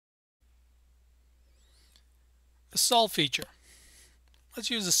The solve feature. Let's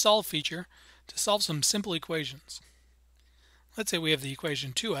use the solve feature to solve some simple equations. Let's say we have the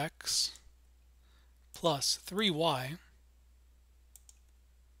equation 2x plus 3y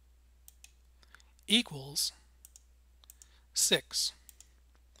equals 6.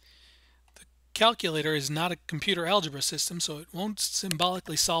 The calculator is not a computer algebra system, so it won't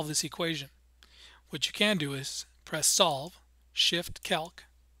symbolically solve this equation. What you can do is press solve, shift calc.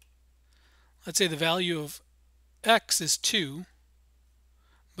 Let's say the value of x is 2,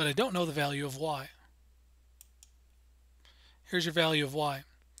 but I don't know the value of y. Here's your value of y.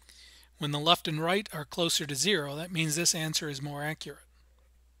 When the left and right are closer to 0, that means this answer is more accurate.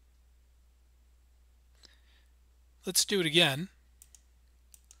 Let's do it again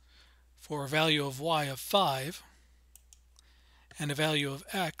for a value of y of 5 and a value of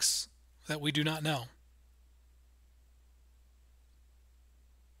x that we do not know.